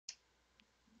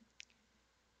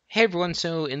Hey everyone,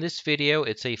 so in this video,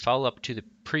 it's a follow-up to the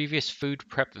previous food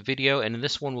prep video, and in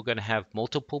this one, we're going to have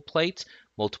multiple plates,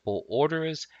 multiple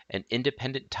orders, an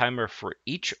independent timer for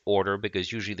each order, because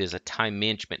usually there's a time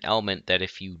management element that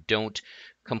if you don't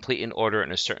complete an order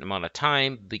in a certain amount of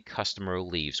time, the customer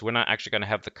leaves. We're not actually going to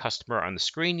have the customer on the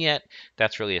screen yet.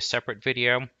 That's really a separate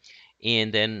video.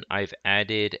 And then I've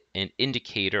added an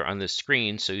indicator on the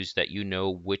screen so that you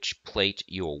know which plate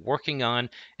you're working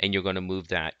on, and you're going to move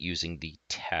that using the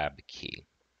tab key.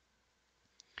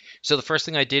 So the first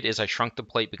thing I did is I shrunk the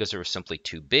plate because it was simply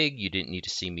too big. You didn't need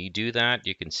to see me do that.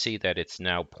 You can see that it's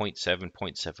now 0.7,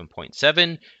 0.7,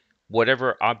 0.7.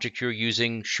 Whatever object you're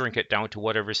using, shrink it down to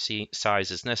whatever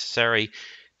size is necessary.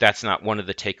 That's not one of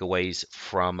the takeaways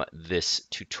from this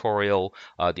tutorial.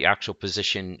 The actual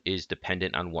position is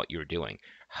dependent on what you're doing.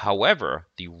 However,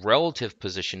 the relative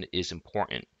position is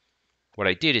important. What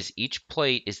I did is each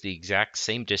plate is the exact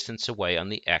same distance away on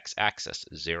the x-axis.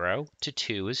 0 to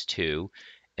 2 is 2,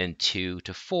 and 2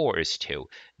 to 4 is 2.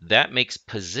 That makes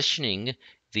positioning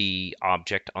the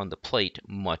object on the plate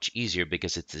much easier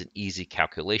because it's an easy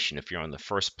calculation. If you're on the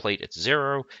first plate, it's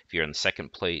 0. If you're on the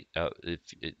second plate,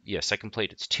 second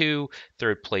plate, it's 2.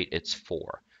 Third plate, it's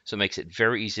 4. So it makes it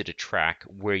very easy to track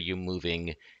where you're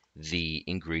moving the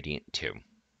ingredient to.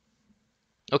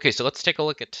 Okay, so let's take a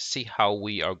look at to see how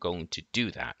we are going to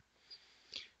do that.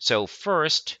 So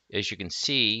first, as you can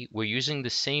see, we're using the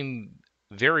same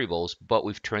variables, but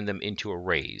we've turned them into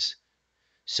arrays.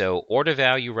 So order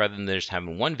value, rather than just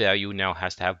having one value, now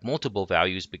has to have multiple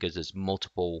values because there's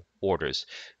multiple orders.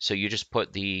 So you just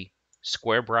put the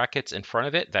square brackets in front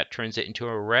of it. That turns it into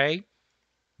an array.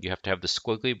 You have to have the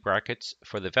squiggly brackets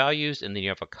for the values, and then you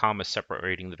have a comma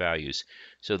separating the values.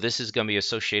 So this is going to be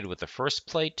associated with the first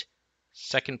plate,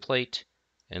 second plate,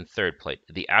 and third plate.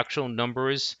 The actual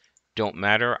numbers don't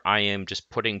matter. I am just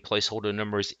putting placeholder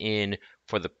numbers in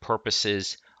for the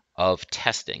purposes of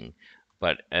testing.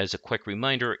 But as a quick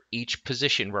reminder, each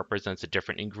position represents a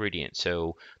different ingredient.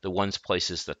 So the ones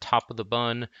place is the top of the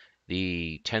bun,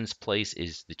 the tens place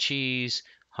is the cheese,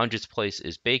 hundreds place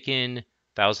is bacon,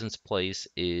 thousandths place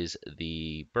is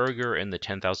the burger, and the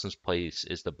 10,000th place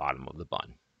is the bottom of the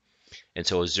bun. And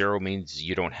so a 0 means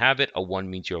you don't have it, a 1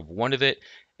 means you have one of it,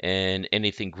 and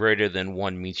anything greater than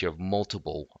 1 means you have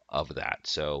multiple of that.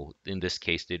 So in this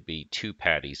case, it'd be 2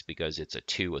 patties because it's a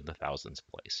 2 in the thousandths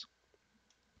place.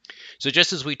 So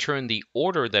just as we turn the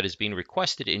order that is being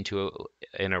requested into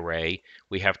an array,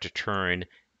 we have to turn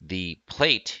the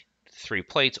plate, 3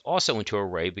 plates, also into an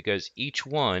array because each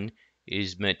one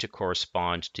is meant to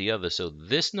correspond to the other. So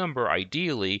this number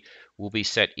ideally will be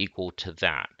set equal to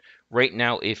that. Right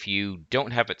now, if you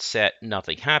don't have it set,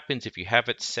 nothing happens. If you have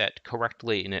it set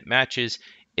correctly and it matches,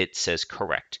 it says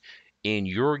correct. In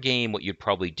your game, what you'd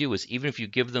probably do is even if you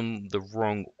give them the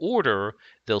wrong order,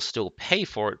 they'll still pay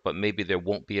for it, but maybe there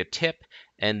won't be a tip.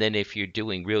 And then if you're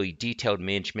doing really detailed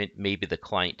management, maybe the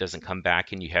client doesn't come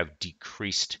back and you have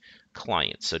decreased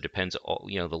clients. So it depends on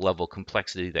the level of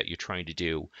complexity that you're trying to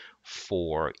do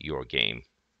for your game.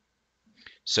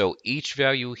 So each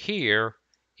value here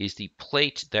is the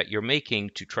plate that you're making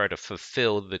to try to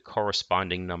fulfill the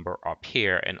corresponding number up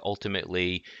here, and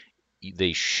ultimately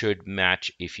they should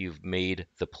match if you've made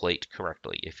the plate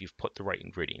correctly, if you've put the right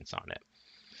ingredients on it.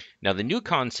 Now, the new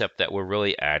concept that we're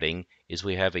really adding is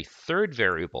we have a third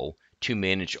variable to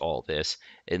manage all this,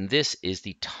 and this is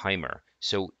the timer.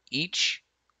 So each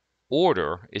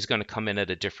order is going to come in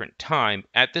at a different time.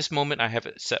 At this moment, I have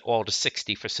it set all to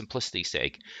 60 for simplicity's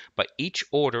sake, but each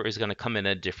order is going to come in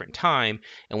at a different time,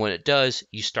 and when it does,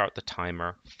 you start the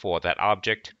timer for that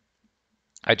object.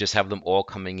 I just have them all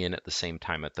coming in at the same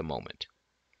time at the moment.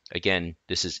 Again,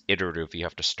 this is iterative. You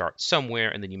have to start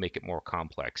somewhere and then you make it more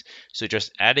complex. So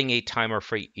just adding a timer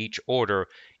for each order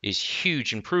is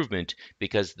huge improvement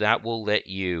because that will let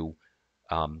you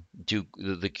do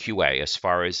the QA as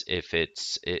far as if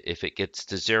it gets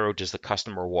to 0, does the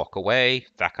customer walk away?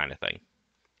 That kind of thing.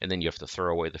 And then you have to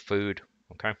throw away the food.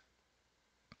 Okay.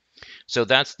 So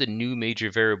that's the new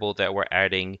major variable that we're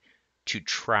adding to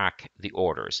track the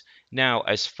orders. Now,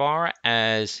 as far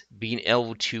as being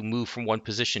able to move from one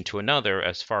position to another,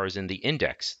 as far as in the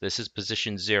index, this is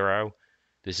position 0,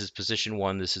 this is position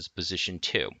 1, this is position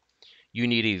 2. You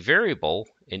need a variable,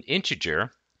 an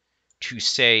integer, to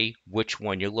say which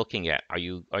one you're looking at. Are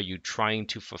you trying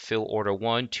to fulfill order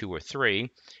 1, 2, or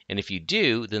 3? And if you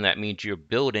do, then that means you're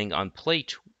building on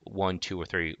plate 1, 2, or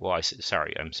 3. Well,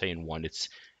 sorry, I'm saying 1. It's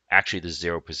actually the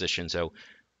 0 position. So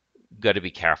got to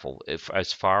be careful. If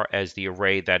as far as the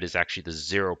array, that is actually the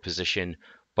 0 position,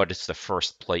 but it's the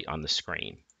first plate on the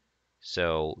screen.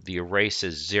 So the array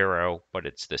says 0, but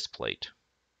it's this plate.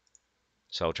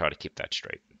 So I'll try to keep that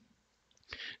straight.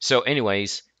 So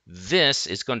anyways, this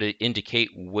is going to indicate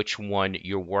which one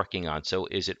you're working on. So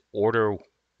is it order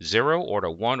 0,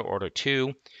 order 1, order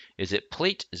 2? Is it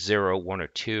plate 0, 1, or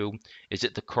 2? Is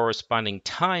it the corresponding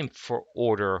time for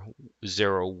order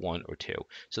 0, 1, or 2?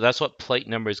 So that's what plate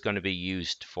number is going to be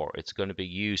used for. It's going to be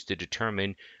used to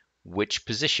determine which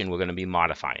position we're going to be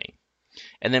modifying.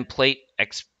 And then plate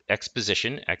X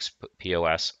position, X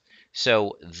POS.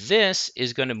 So this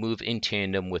is going to move in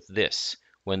tandem with this.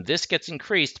 When this gets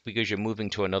increased because you're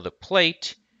moving to another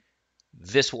plate,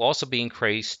 this will also be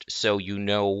increased so you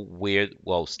know where,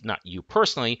 well, not you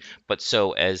personally, but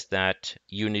so as that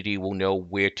Unity will know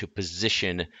where to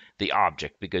position the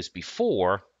object, because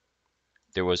before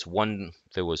there was one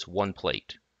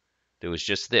plate. There was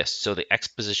just this. So the X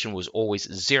position was always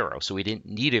 0. So we didn't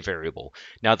need a variable.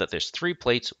 Now that there's 3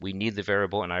 plates, we need the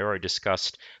variable. And I already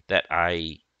discussed that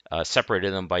I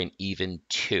separated them by an even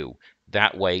 2.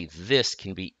 That way, this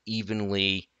can be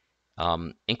evenly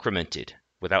incremented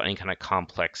without any kind of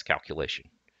complex calculation.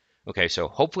 Okay, so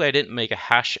hopefully I didn't make a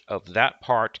hash of that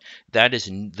part. That is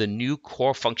the new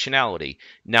core functionality.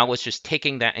 Now it's just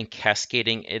taking that and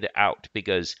cascading it out,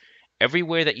 because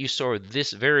everywhere that you saw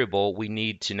this variable, we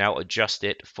need to now adjust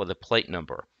it for the plate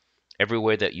number.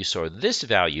 Everywhere that you saw this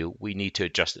value, we need to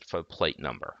adjust it for the plate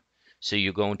number. So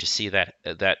you're going to see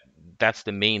that's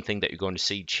the main thing that you're going to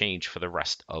see change for the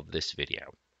rest of this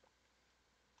video.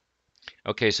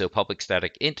 Okay, so public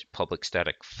static int, public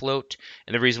static float.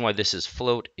 And the reason why this is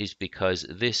float is because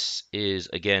this is,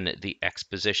 again, the X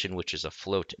position, which is a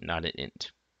float, not an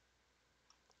int.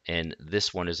 And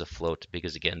this one is a float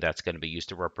because, again, that's going to be used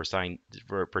to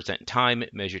represent time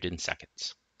measured in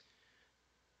seconds.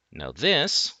 Now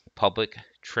this public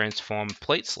transform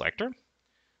plate selector,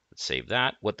 let's save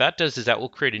that. What that does is that will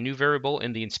create a new variable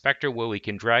in the inspector where we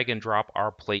can drag and drop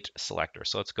our plate selector.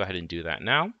 So let's go ahead and do that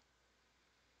now.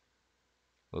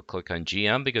 We'll click on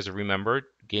GM because remember,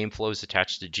 game flow is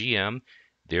attached to GM.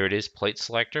 There it is, plate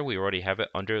selector. We already have it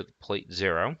under plate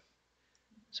 0.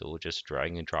 So we'll just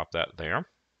drag and drop that there.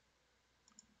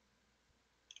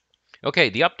 Okay,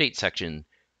 the update section.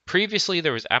 Previously,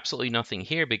 there was absolutely nothing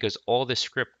here because all this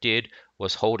script did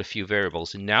was hold a few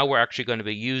variables. And now we're actually going to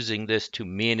be using this to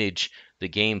manage the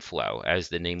game flow, as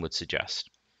the name would suggest.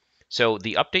 So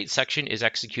the update section is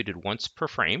executed once per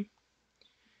frame.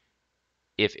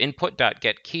 If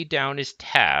input.getKeyDown is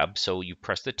tab, so you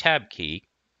press the tab key,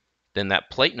 then that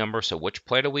plate number, so which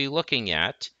plate are we looking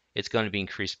at, it's going to be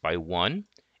increased by 1,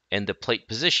 and the plate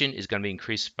position is going to be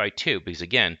increased by 2, because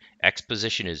again, X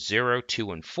position is 0,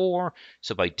 2, and 4,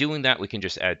 so by doing that, we can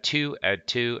just add 2, add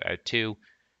 2, add 2,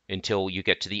 until you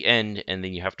get to the end, and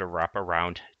then you have to wrap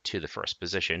around to the first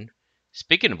position.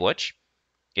 Speaking of which,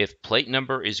 if plate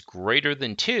number is greater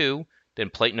than 2, then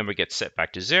plate number gets set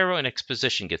back to 0 and X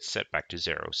position gets set back to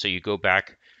 0. So you go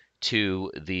back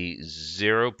to the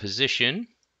 0 position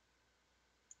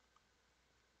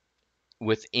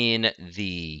within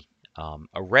the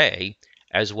array,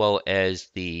 as well as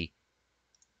the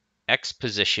X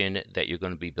position that you're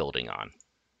going to be building on.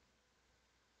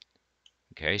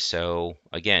 Okay, so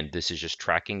again, this is just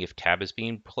tracking if tab is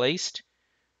being placed,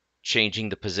 changing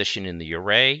the position in the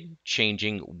array,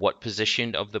 changing what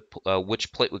position of the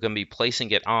which plate we're going to be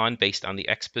placing it on based on the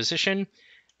X position,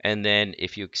 and then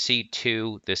if you exceed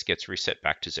 2, this gets reset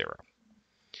back to 0.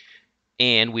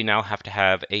 And we now have to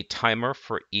have a timer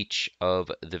for each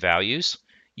of the values.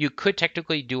 You could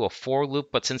technically do a for loop,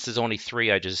 but since there's only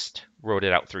 3, I just wrote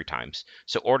it out 3 times.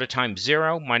 So order time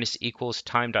 0 minus equals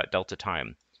time.delta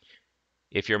time.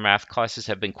 If your math classes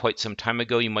have been quite some time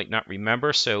ago, you might not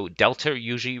remember. So delta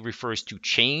usually refers to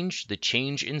change, the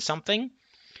change in something.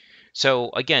 So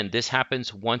again, this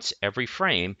happens once every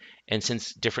frame. And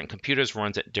since different computers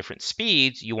runs at different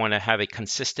speeds, you want to have a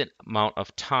consistent amount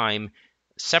of time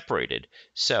separated.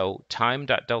 So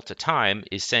time.delta time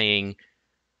is saying,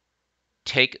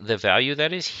 take the value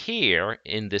that is here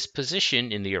in this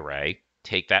position in the array,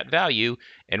 take that value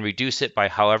and reduce it by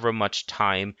however much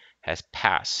time has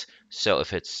passed. So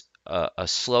if it's a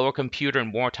slower computer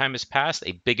and more time has passed,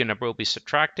 a bigger number will be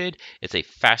subtracted. It's a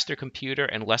faster computer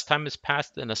and less time has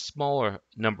passed, then a smaller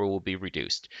number will be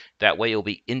reduced. That way it will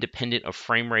be independent of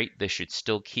frame rate. This should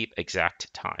still keep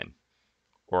exact time,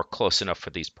 or close enough for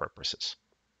these purposes.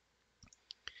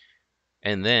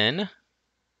 And then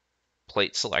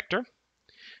plate selector.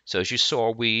 So as you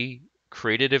saw, we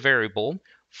created a variable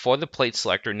for the plate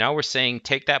selector. Now we're saying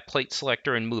take that plate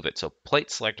selector and move it. So plate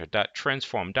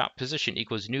selector.transform.position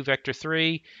equals new vector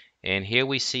 3. And here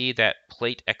we see that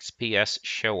plate XPS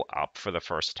show up for the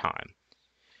first time.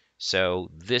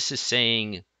 So this is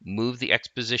saying move the X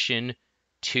position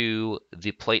to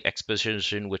the plate X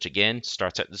position, which again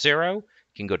starts at 0,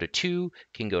 can go to 2,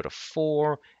 can go to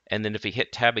 4, and then if we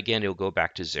hit tab again, it'll go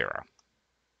back to 0.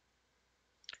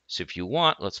 So if you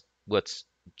want, let's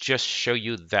just show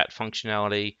you that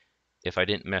functionality if I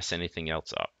didn't mess anything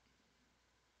else up.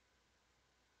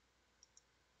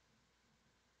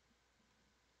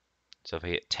 So if I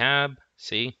hit tab,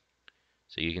 see?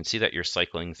 So you can see that you're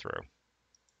cycling through.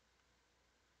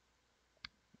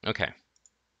 Okay.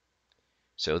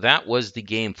 So that was the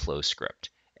game flow script.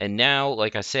 And now,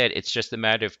 like I said, it's just a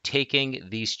matter of taking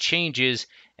these changes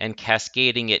and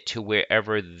cascading it to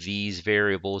wherever these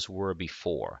variables were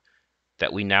before,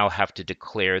 that we now have to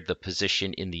declare the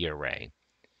position in the array.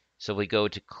 So we go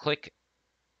to click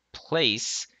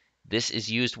place. This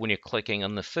is used when you're clicking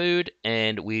on the food,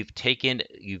 and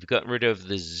you've gotten rid of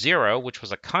the 0, which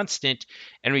was a constant,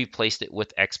 and replaced it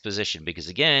with X position, because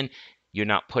again, you're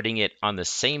not putting it on the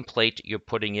same plate, you're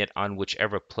putting it on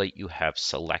whichever plate you have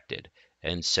selected.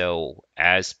 And so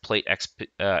as plate X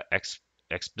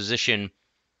position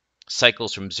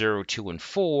cycles from 0, 2, and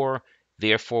 4,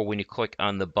 therefore when you click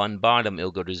on the bun bottom,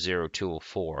 it'll go to 0, 2, or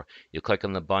 4. You click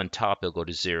on the bun top, it'll go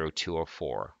to 0, 2, or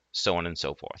 4, so on and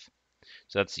so forth.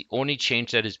 So that's the only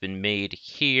change that has been made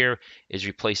here, is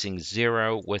replacing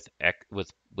 0 with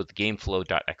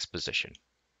gameflow.xposition.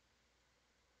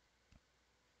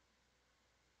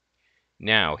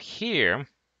 Now here,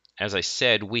 as I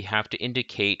said, we have to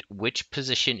indicate which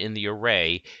position in the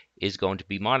array is going to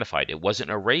be modified. It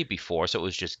wasn't an array before, so it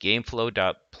was just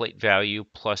gameflow.plateValue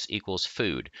plus equals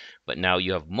food. But now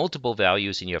you have multiple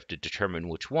values and you have to determine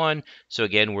which one. So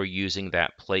again, we're using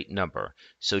that plate number.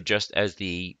 So just as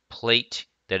the plate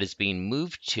that is being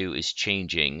moved to is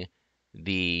changing,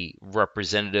 the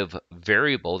representative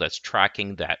variable that's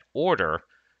tracking that order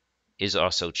is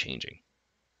also changing.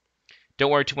 Don't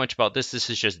worry too much about this.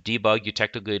 This is just debug. You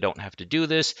technically don't have to do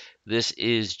this. This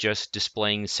is just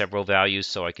displaying several values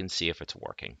so I can see if it's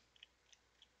working.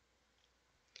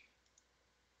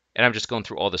 And I'm just going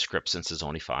through all the scripts since there's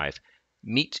only 5.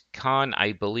 MeatCon,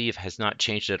 I believe, has not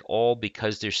changed at all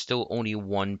because there's still only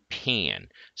one pan.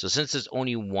 So since there's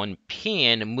only one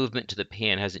pan, movement to the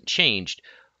pan hasn't changed.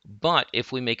 But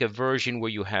if we make a version where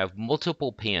you have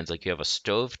multiple pans, like you have a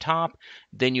stove top,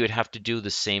 then you would have to do the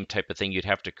same type of thing. You'd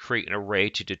have to create an array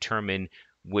to determine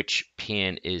which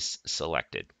pan is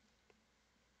selected.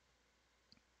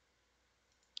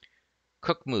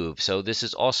 Cook move. So this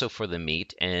is also for the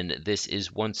meat, and this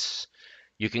is once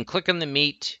you can click on the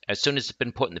meat as soon as it's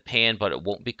been put in the pan, but it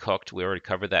won't be cooked. We already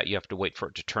covered that. You have to wait for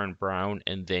it to turn brown,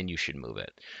 and then you should move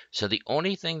it. So the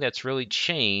only thing that's really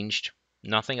changed,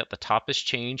 nothing at the top has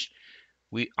changed.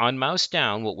 On mouse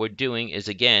down, what we're doing is,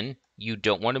 again, you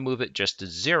don't want to move it just to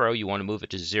 0. You want to move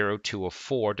it to 0, 2, or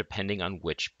 4, depending on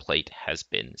which plate has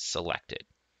been selected.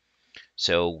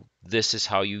 So this is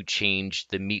how you change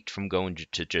the meat from going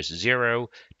to just 0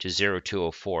 to 0, 2,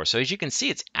 or 4. So as you can see,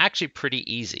 it's actually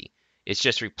pretty easy. It's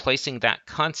just replacing that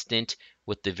constant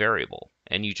with the variable.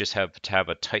 And you just have to have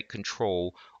a tight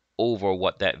control over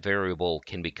what that variable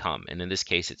can become. And in this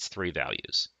case, it's 3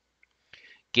 values.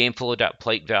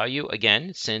 Gameflow.plateValue,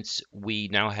 again, since we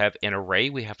now have an array,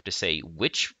 we have to say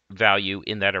which value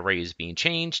in that array is being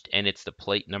changed, and it's the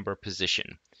plate number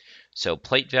position. So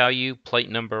plate value, plate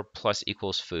number plus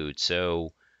equals food.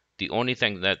 So the only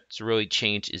thing that's really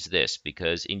changed is this,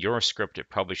 because in your script, it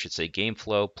probably should say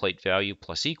gameflow, plate value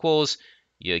plus equals.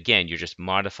 Again, you're just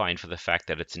modifying for the fact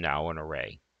that it's now an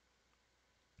array.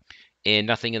 And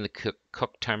nothing in the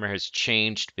cook timer has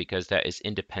changed because that is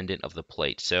independent of the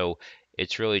plate. So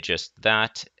it's really just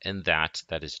that and that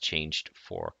is changed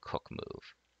for cook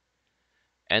move.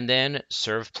 And then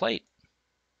serve plate.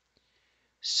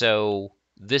 So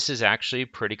this is actually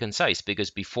pretty concise,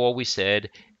 because before we said,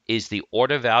 is the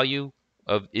value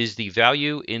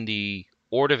in the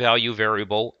order value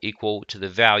variable equal to the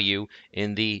value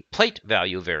in the plate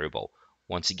value variable?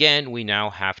 Once again, we now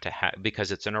have to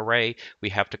because it's an array, we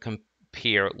have to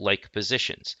compare like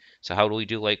positions. So how do we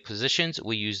do like positions?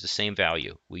 We use the same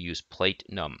value. We use plate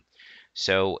num.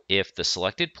 So if the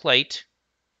selected plate,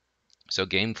 so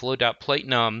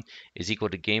gameflow.plateNum is equal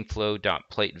to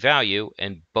gameflow.plateValue,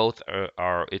 and both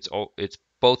it's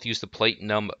both use the plate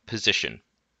num position.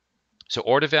 So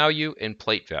order value and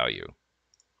plate value.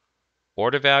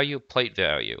 Order value, plate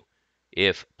value.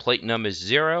 If plate num is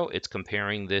 0, it's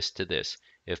comparing this to this.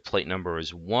 If plate number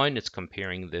is 1, it's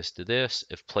comparing this to this.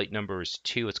 If plate number is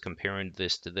 2, it's comparing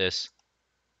this to this.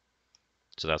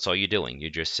 So that's all you're doing. You're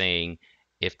just saying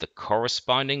if the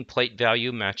corresponding plate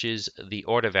value matches the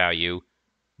order value,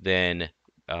 then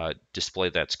display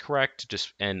that's correct.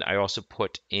 And I also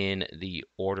put in the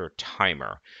order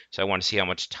timer. So I want to see how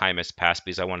much time has passed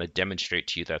because I want to demonstrate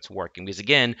to you that's working. Because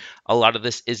again, a lot of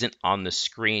this isn't on the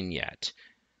screen yet.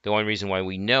 The only reason why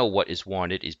we know what is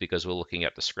wanted is because we're looking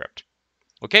at the script.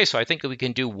 Okay, so I think we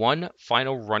can do one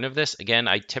final run of this. Again,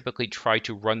 I typically try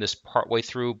to run this partway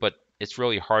through, but it's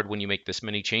really hard when you make this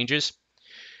many changes.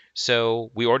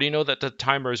 So we already know that the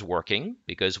timer is working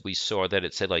because we saw that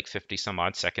it said like 50 some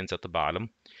odd seconds at the bottom.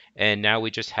 And now we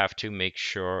just have to make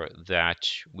sure that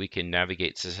we can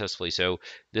navigate successfully. So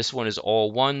this one is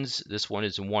all ones. This one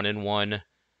is 1 and 1.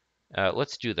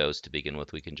 Let's do those to begin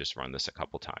with. We can just run this a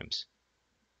couple times.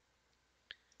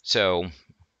 So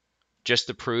just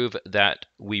to prove that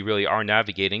we really are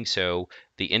navigating, so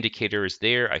the indicator is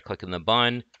there. I click on the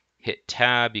button, hit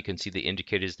tab. You can see the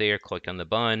indicator is there. Click on the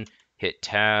button, hit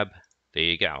tab. There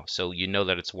you go. So you know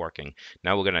that it's working.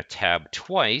 Now we're going to tab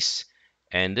twice,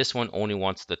 and this one only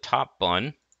wants the top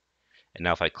button. And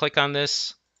now if I click on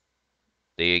this,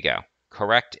 there you go.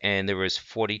 Correct, and there was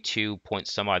 42 point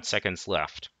some odd seconds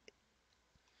left.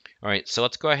 All right, so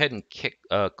let's go ahead and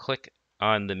click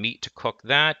on the meat to cook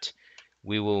that.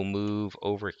 We will move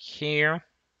over here.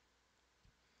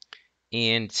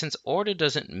 And since order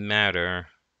doesn't matter,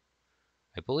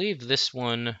 I believe this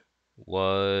one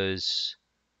was,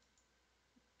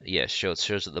 yes, it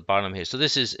shows at the bottom here. So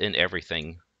this is in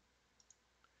everything.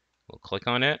 We'll click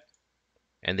on it.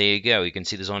 And there you go. You can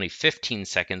see there's only 15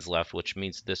 seconds left, which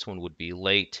means this one would be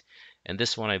late. And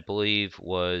this one, I believe,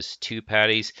 was 2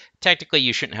 patties. Technically,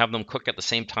 you shouldn't have them cook at the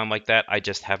same time like that. I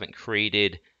just haven't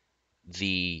created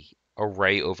the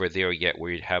array over there yet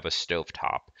where you'd have a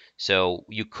stovetop. So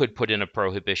you could put in a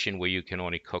prohibition where you can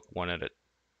only cook one at a...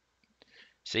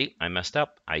 See, I messed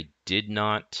up. I did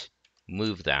not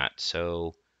move that.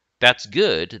 So that's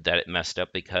good that it messed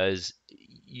up because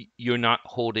you're not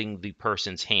holding the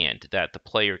person's hand, that the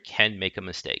player can make a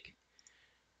mistake.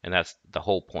 And that's the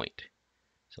whole point.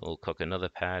 So we'll cook another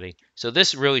patty. So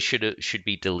this really should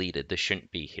be deleted. This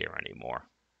shouldn't be here anymore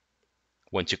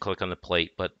once you click on the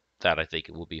plate, but that I think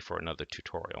it will be for another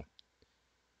tutorial.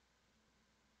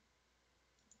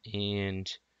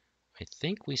 And I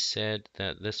think we said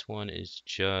that this one is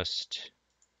just,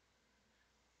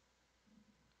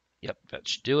 yep, that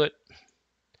should do it.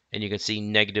 And you can see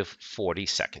negative 40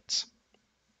 seconds.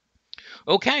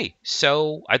 Okay,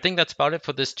 so I think that's about it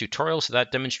for this tutorial. So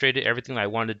that demonstrated everything I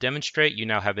wanted to demonstrate. You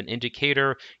now have an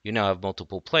indicator. You now have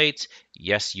multiple plates.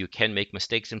 Yes, you can make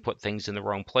mistakes and put things in the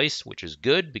wrong place, which is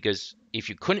good because if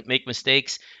you couldn't make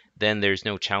mistakes, then there's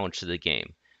no challenge to the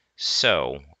game.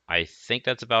 So I think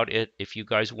that's about it. If you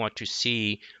guys want to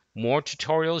see more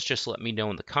tutorials, just let me know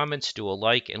in the comments. Do a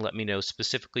like and let me know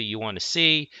specifically you want to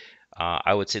see.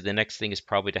 I would say the next thing is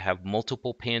probably to have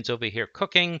multiple pans over here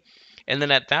cooking. And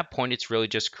then at that point, it's really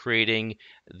just creating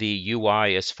the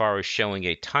UI as far as showing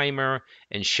a timer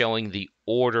and showing the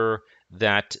order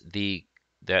that the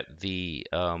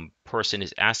person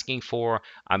is asking for.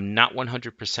 I'm not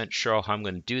 100% sure how I'm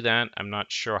going to do that. I'm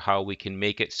not sure how we can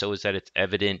make it so that it's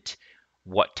evident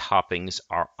what toppings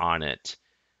are on it.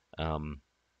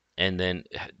 And then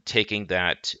taking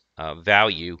that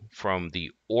value from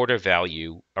the order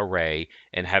value array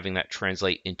and having that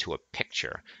translate into a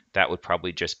picture. That would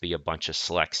probably just be a bunch of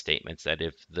select statements that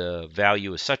if the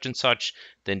value is such and such,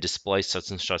 then display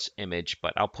such and such image.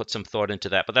 But I'll put some thought into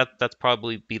that. But that's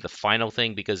probably be the final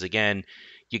thing because, again,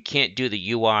 you can't do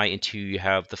the UI until you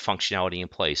have the functionality in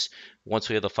place. Once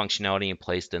we have the functionality in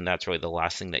place, then that's really the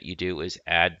last thing that you do is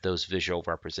add those visual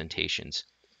representations.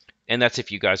 And that's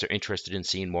if you guys are interested in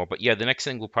seeing more. But yeah, the next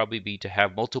thing will probably be to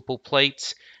have multiple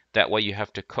plates. That way you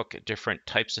have to cook different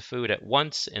types of food at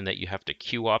once and that you have to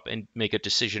queue up and make a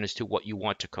decision as to what you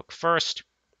want to cook first.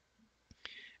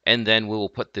 And then we will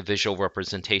put the visual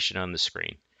representation on the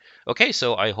screen. Okay,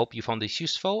 so I hope you found this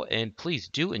useful and please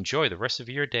do enjoy the rest of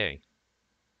your day.